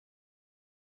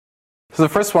So the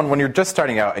first one, when you're just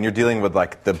starting out and you're dealing with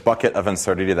like the bucket of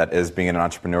uncertainty that is being an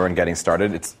entrepreneur and getting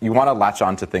started, you want to latch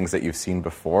on to things that you've seen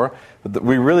before. But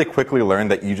we really quickly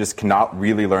learned that you just cannot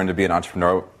really learn to be an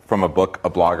entrepreneur from a book, a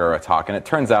blog, or a talk. And it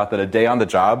turns out that a day on the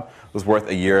job was worth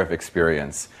a year of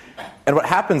experience. And what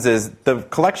happens is the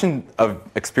collection of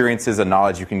experiences and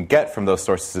knowledge you can get from those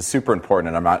sources is super important,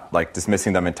 and I'm not like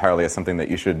dismissing them entirely as something that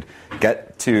you should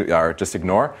get to or just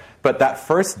ignore. But that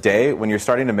first day when you're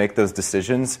starting to make those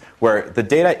decisions where the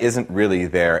data isn't really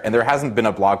there and there hasn't been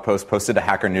a blog post posted to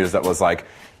Hacker News that was like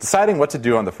deciding what to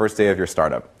do on the first day of your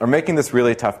startup or making this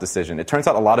really tough decision. It turns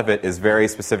out a lot of it is very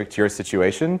specific to your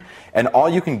situation, and all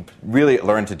you can really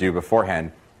learn to do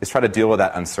beforehand is try to deal with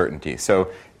that uncertainty.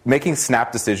 So making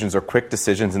snap decisions or quick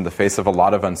decisions in the face of a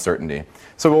lot of uncertainty.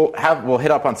 So we'll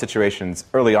hit up on situations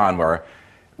early on where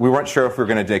we weren't sure if we were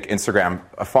going to make Instagram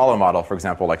a follow model, for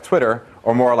example, like Twitter,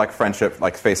 or more like friendship,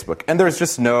 like Facebook. And there's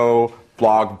just no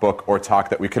blog, book, or talk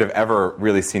that we could have ever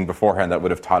really seen beforehand that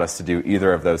would have taught us to do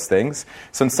either of those things.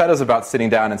 So instead it was about sitting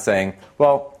down and saying,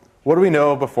 well, what do we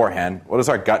know beforehand? What does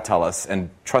our gut tell us? And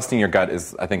trusting your gut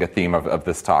is, I think, a theme of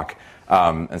this talk.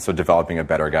 And so developing a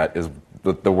better gut is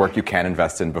the work you can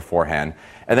invest in beforehand.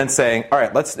 And then saying, all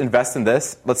right, let's invest in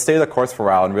this. Let's stay the course for a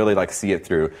while and really like see it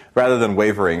through, rather than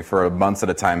wavering for months at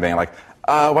a time, being like,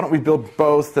 why don't we build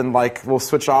both and like we'll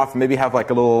switch off and maybe have like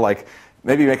a little like,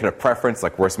 maybe make it a preference,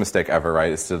 like worst mistake ever,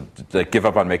 right? Is to give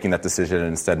up on making that decision and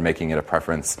instead making it a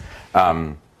preference.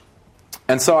 And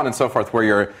so on and so forth, where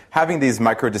you're having these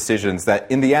micro decisions that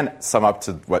in the end sum up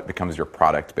to what becomes your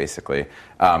product, basically.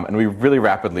 And we really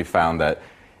rapidly found that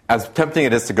as tempting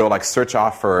it is to go like search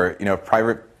off for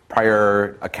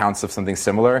prior accounts of something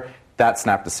similar, that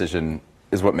snap decision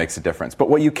is what makes a difference. But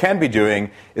what you can be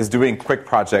doing is doing quick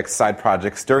projects, side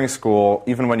projects during school,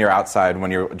 even when you're outside,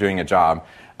 when you're doing a job.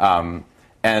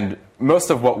 And most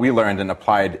of what we learned and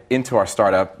applied into our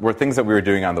startup were things that we were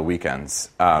doing on the weekends,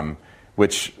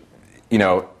 which,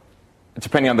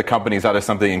 depending on the company, is either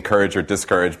something encouraged or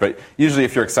discouraged. But usually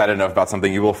if you're excited enough about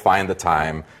something, you will find the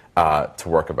time to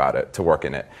work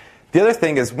in it. The other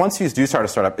thing is, once you do start a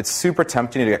startup, it's super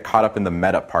tempting to get caught up in the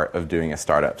meta part of doing a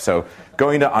startup. So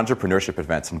going to entrepreneurship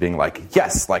events and being like,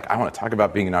 yes, like I want to talk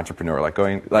about being an entrepreneur.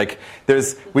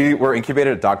 We were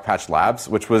incubated at Dogpatch Labs,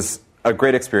 which was a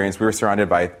great experience. We were surrounded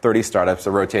by 30 startups,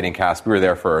 a rotating cast. We were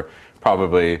there for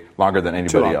probably longer than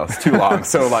anybody else. Too long.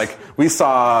 So like we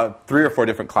saw 3 or 4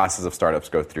 different classes of startups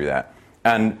go through that.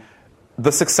 And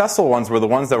the successful ones were the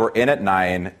ones that were in at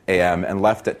 9 a.m. and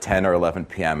left at 10 or 11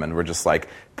 p.m. and were just like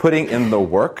putting in the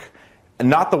work, and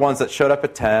not the ones that showed up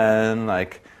at 10,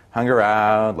 like hung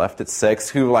around, left at 6,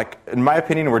 who, like, in my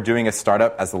opinion, were doing a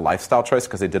startup as a lifestyle choice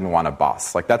because they didn't want a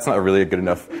boss. Like, that's not really a good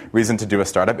enough reason to do a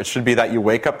startup. It should be that you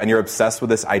wake up and you're obsessed with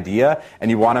this idea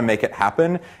and you want to make it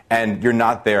happen, and you're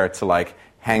not there to, like,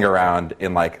 hang around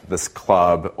in, like, this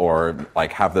club or,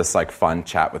 like, have this, like, fun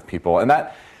chat with people. And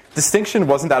that distinction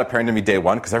wasn't that apparent to me day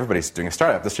one because everybody's doing a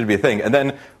startup. This should be a thing. And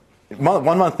then 1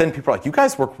 month in, people are like, you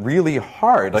guys work really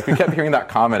hard. Like, we kept hearing that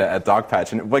comment at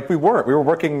Dogpatch, and like we were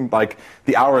working like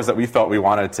the hours that we felt we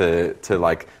wanted to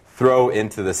like throw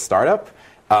into this startup.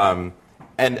 And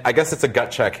I guess it's a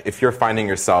gut check if you're finding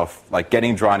yourself like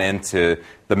getting drawn into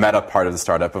the meta part of the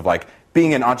startup of like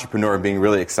being an entrepreneur and being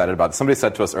really excited about it. Somebody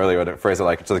said to us earlier, with a phrase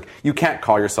like, it's like, you can't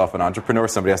call yourself an entrepreneur.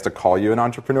 Somebody has to call you an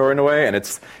entrepreneur in a way, and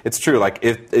it's true. Like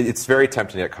it's very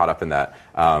tempting to get caught up in that.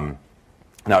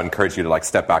 And I would encourage you to like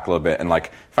step back a little bit and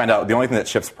like find out the only thing that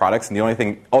ships products and the only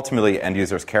thing ultimately end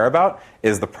users care about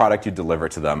is the product you deliver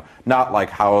to them, not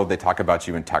like how they talk about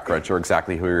you in TechCrunch or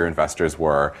exactly who your investors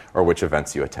were or which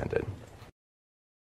events you attended.